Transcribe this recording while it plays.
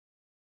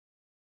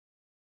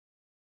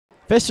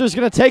Pfister's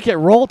going to take it,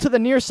 roll to the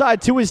near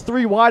side to his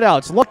 3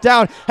 wideouts. Look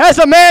down, has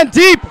a man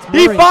deep.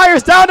 He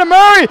fires down to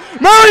Murray.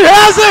 Murray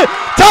has it.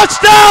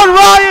 Touchdown,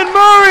 Ryan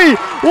Murray.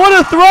 What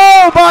a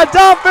throw by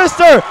Dom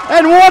Pfisterer,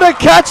 and what a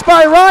catch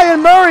by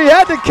Ryan Murray.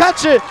 Had to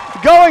catch it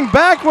going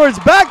backwards,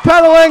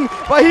 backpedaling,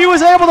 but he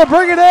was able to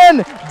bring it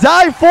in.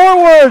 Dive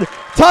forward.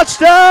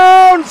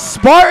 Touchdown,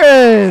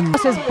 Spartan!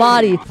 His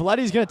body.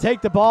 Folletti's going to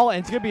take the ball, and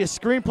it's going to be a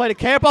screenplay to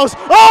Campos.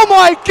 Oh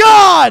my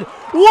God!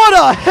 What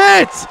a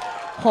hit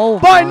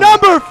by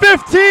number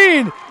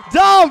 15,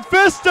 Dom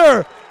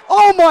Pfisterer.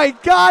 Oh my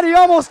God, he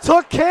almost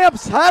took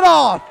Camp's head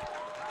off.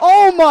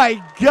 Oh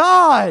my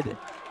God!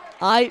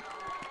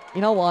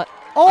 You know what?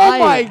 Oh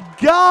my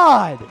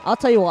God! I'll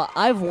tell you what,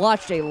 I've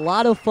watched a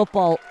lot of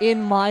football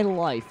in my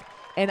life,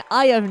 and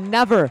I have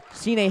never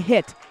seen a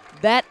hit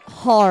that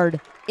hard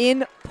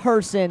in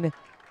person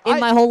in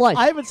my whole life.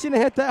 I haven't seen a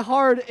hit that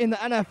hard in the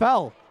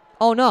NFL.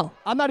 Oh, no.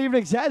 I'm not even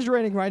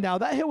exaggerating right now.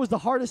 That hit was the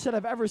hardest hit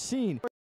I've ever seen.